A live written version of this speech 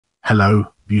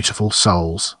Hello, beautiful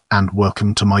souls, and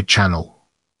welcome to my channel.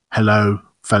 Hello,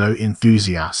 fellow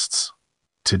enthusiasts.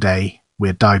 Today,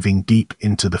 we're diving deep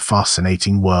into the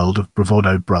fascinating world of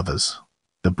Bravado Brothers.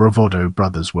 The Bravado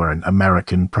Brothers were an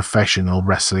American professional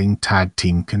wrestling tag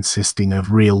team consisting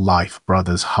of real-life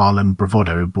brothers Harlem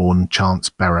Bravado, born Chance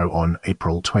Barrow on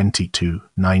April 22,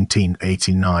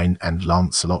 1989, and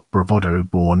Lancelot Bravado,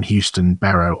 born Houston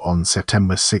Barrow on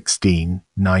September 16,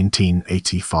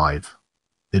 1985.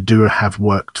 The duo have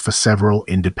worked for several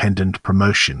independent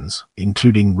promotions,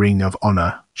 including Ring of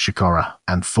Honor, Chikara,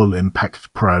 and Full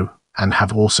Impact Pro, and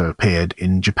have also appeared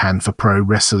in Japan for Pro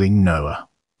Wrestling Noah.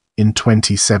 In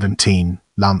 2017,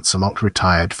 Lancelot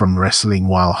retired from wrestling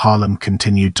while Harlem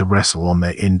continued to wrestle on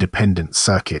their independent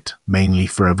circuit, mainly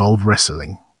for Evolve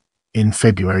Wrestling. In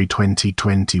February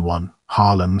 2021,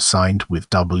 Harlem signed with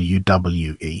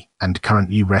WWE and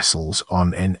currently wrestles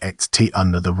on NXT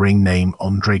under the ring name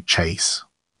Andre Chase.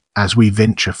 As we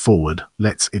venture forward,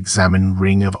 let's examine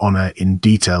Ring of Honor in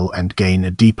detail and gain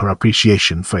a deeper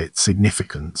appreciation for its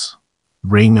significance.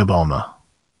 Ring of Honor.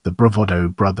 The Bravado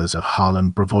Brothers of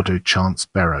Harlem Bravado, Chance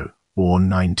Barrow, born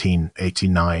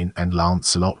 1989, and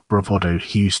Lancelot Bravado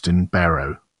Houston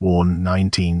Barrow, born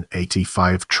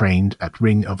 1985, trained at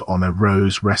Ring of Honor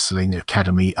Rose Wrestling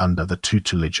Academy under the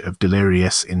tutelage of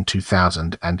Delirious in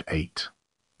 2008.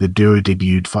 The duo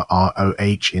debuted for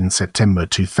ROH in September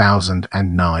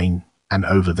 2009, and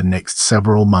over the next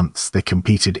several months they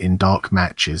competed in dark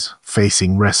matches,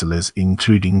 facing wrestlers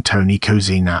including Tony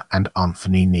Kozina and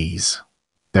Anthony Nese.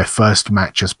 Their first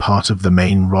match as part of the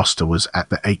main roster was at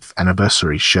the 8th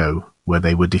anniversary show, where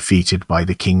they were defeated by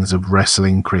the Kings of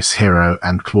Wrestling Chris Hero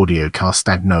and Claudio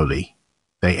Castagnoli.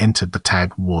 They entered the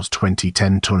Tag Wars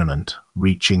 2010 tournament,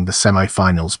 reaching the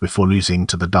semi-finals before losing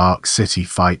to the Dark City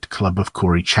Fight Club of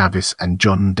Corey Chavis and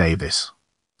John Davis.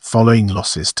 Following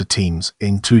losses to teams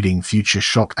including Future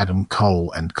Shock Adam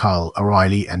Cole and Kyle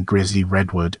O'Reilly and Grizzly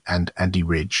Redwood and Andy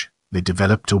Ridge, they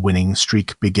developed a winning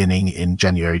streak beginning in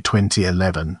January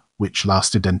 2011, which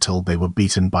lasted until they were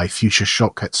beaten by Future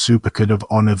Shock at Supercard of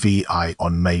Honor VI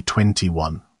on May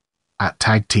 21. At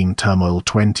Tag Team Turmoil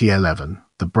 2011,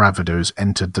 the Bravados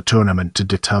entered the tournament to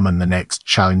determine the next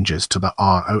challengers to the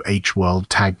ROH World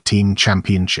Tag Team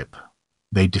Championship.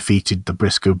 They defeated the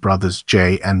Briscoe brothers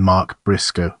Jay and Mark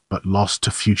Briscoe, but lost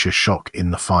to Future Shock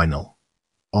in the final.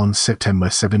 On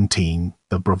September 17,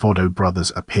 the Bravado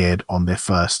Brothers appeared on their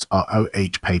first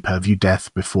ROH pay-per-view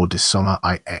Death Before Dishonor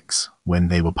IX, when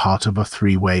they were part of a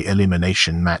three-way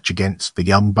elimination match against the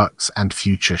Young Bucks and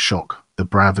Future Shock. The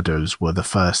Bravados were the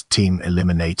first team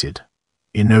eliminated.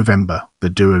 In November, the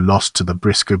duo lost to the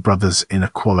Briscoe brothers in a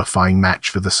qualifying match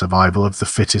for the Survival of the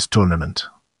Fittest tournament.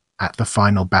 At the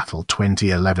Final Battle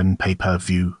 2011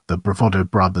 pay-per-view, the Bravado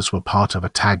Brothers were part of a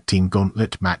tag team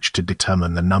gauntlet match to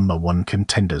determine the number one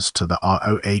contenders to the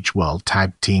ROH World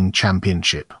Tag Team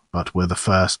Championship, but were the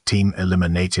first team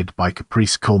eliminated by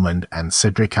Caprice Coleman and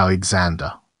Cedric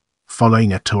Alexander.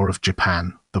 Following a tour of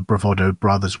Japan, the Bravado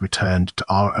Brothers returned to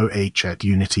ROH at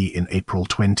Unity in April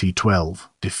 2012,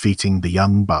 defeating the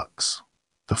Young Bucks.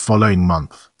 The following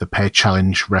month, the pair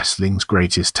challenged wrestling's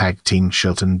greatest tag team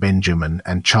Shelton Benjamin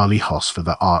and Charlie Haas for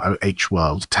the ROH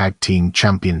World Tag Team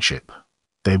Championship.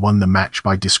 They won the match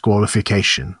by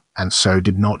disqualification, and so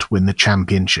did not win the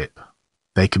championship.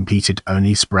 They competed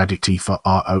only sporadically for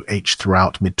ROH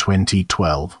throughout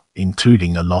mid-2012,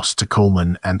 including a loss to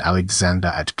Coleman and Alexander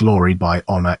at Glory by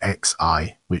Honor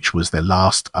XI, which was their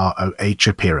last ROH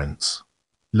appearance.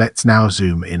 Let's now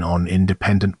zoom in on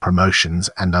independent promotions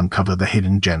and uncover the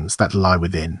hidden gems that lie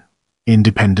within.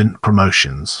 Independent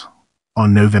promotions.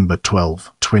 On November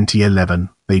 12, 2011,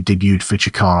 they debuted for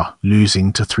Chikara,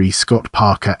 losing to Scott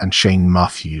Parker and Shane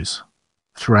Matthews.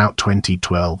 Throughout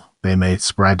 2012, they made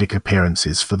sporadic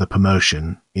appearances for the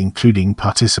promotion, including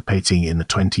participating in the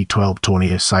 2012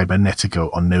 Torneo Cibernetico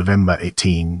on November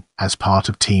 18, as part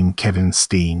of Team Kevin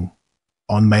Steen.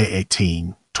 On May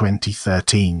 18,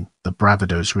 2013, the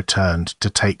Bravados returned to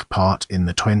take part in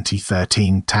the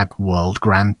 2013 Tag World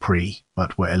Grand Prix,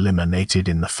 but were eliminated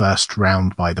in the first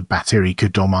round by the Battery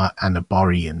Kodama and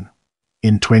Aborian.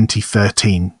 In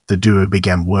 2013, the duo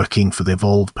began working for the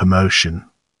Evolve promotion.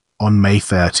 On May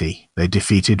 30, they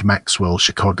defeated Maxwell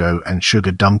Chicago and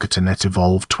Sugar Dunkerton at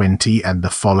Evolve 20, and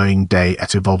the following day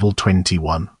at Evolve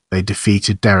 21, they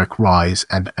defeated Derek Rise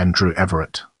and Andrew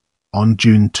Everett. On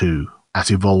June 2, at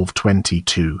Evolve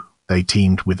 22, they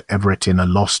teamed with Everett in a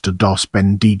loss to Dos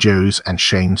Bendijos and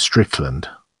Shane Strickland.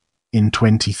 In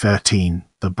 2013,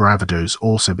 the Bravados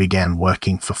also began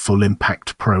working for Full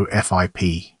Impact Pro FIP.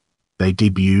 They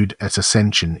debuted at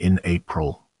Ascension in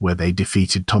April, where they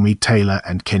defeated Tommy Taylor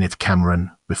and Kenneth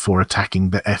Cameron before attacking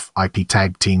the FIP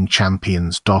Tag Team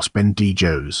Champions Dos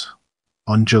Bendijos.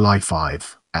 On July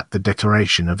 5, at the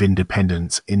Declaration of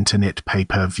Independence Internet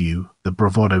pay-per-view, the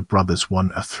Bravado Brothers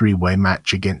won a three-way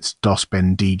match against Dos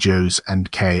Bendijos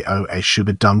and KOA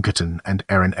Sugar Dunkerton and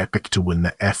Aaron Epic to win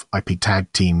the FIP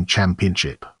Tag Team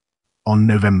Championship. On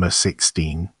November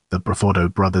 16, the Bravado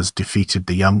Brothers defeated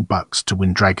the Young Bucks to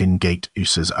win Dragon Gate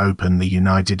Usos Open the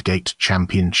United Gate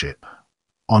Championship.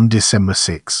 On December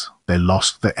 6, they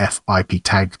lost the FIP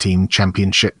Tag Team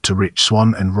Championship to Rich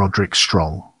Swann and Roderick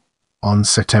Strong. On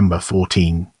September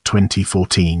 14,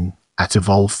 2014, at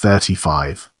Evolve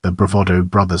 35, the Bravado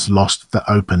Brothers lost the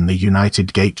Open the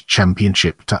United Gate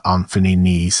Championship to Anthony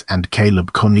Nese and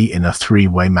Caleb Conley in a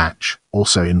three-way match,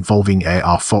 also involving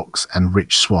AR Fox and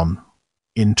Rich Swann.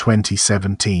 In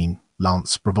 2017,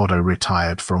 Lance Bravado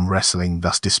retired from wrestling,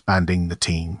 thus disbanding the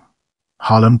team.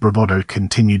 Harlem Bravado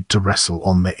continued to wrestle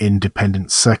on the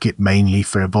independent circuit mainly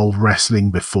for Evolve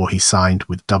Wrestling before he signed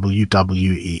with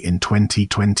WWE in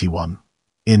 2021.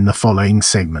 In the following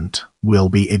segment, we'll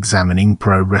be examining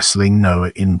Pro Wrestling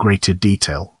Noah in greater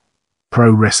detail.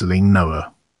 Pro Wrestling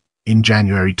Noah. In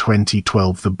January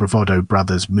 2012, the Bravado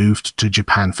Brothers moved to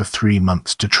Japan for 3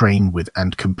 months to train with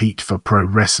and compete for Pro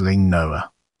Wrestling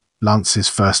Noah. Lance's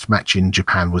first match in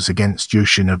Japan was against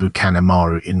Yoshinobu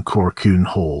Kanemaru in Korakuen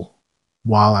Hall.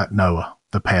 While at Noah,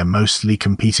 the pair mostly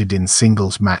competed in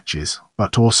singles matches,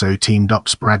 but also teamed up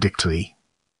sporadically.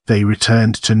 They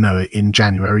returned to Noah in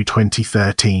January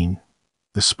 2013.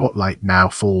 The spotlight now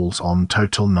falls on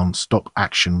Total Non-Stop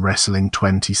Action Wrestling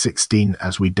 2016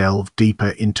 as we delve deeper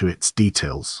into its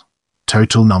details.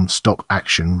 Total Non-Stop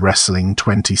Action Wrestling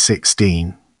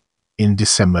 2016. In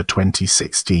December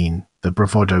 2016, the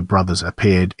Bravado Brothers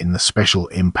appeared in the special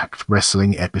Impact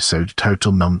Wrestling episode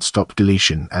Total Non-Stop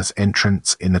Deletion as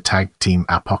entrants in the Tag Team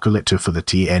Apocalypse for the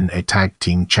TNA Tag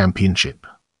Team Championship.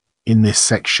 In this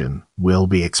section, we'll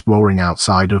be exploring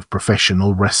outside of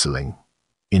professional wrestling.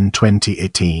 In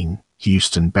 2018,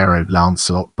 Houston Barrow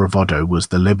Lancelot Bravado was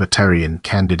the Libertarian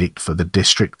candidate for the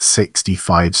District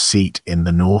 65 seat in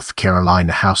the North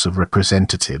Carolina House of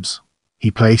Representatives.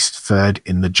 He placed third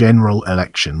in the general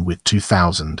election with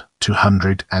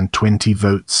 2,220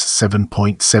 votes,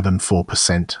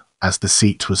 7.74%, as the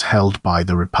seat was held by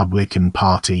the Republican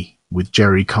Party, with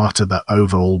Jerry Carter the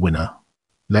overall winner.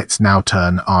 Let's now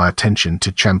turn our attention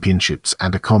to championships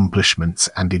and accomplishments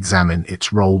and examine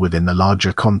its role within the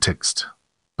larger context.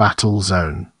 Battle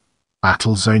Zone.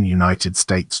 Battle Zone United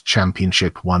States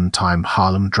Championship, one-time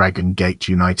Harlem Dragon Gate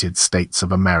United States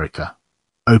of America.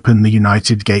 Open the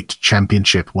United Gate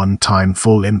Championship, one-time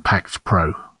Full Impact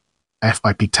Pro.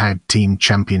 FIP Tag Team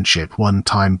Championship,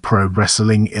 one-time Pro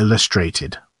Wrestling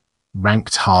Illustrated.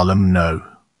 Ranked Harlem No.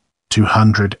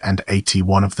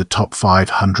 281 of the top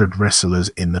 500 wrestlers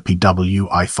in the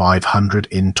PWI 500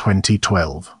 in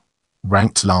 2012.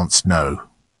 Ranked Lance No.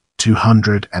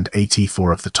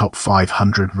 284 of the top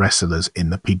 500 wrestlers in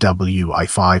the PWI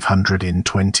 500 in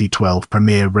 2012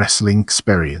 Premier Wrestling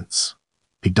Experience.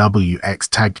 PWX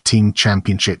Tag Team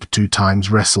Championship 2 times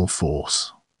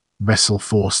WrestleForce.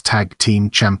 WrestleForce Tag Team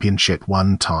Championship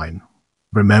 1 time.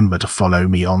 Remember to follow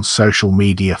me on social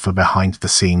media for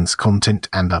behind-the-scenes content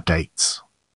and updates.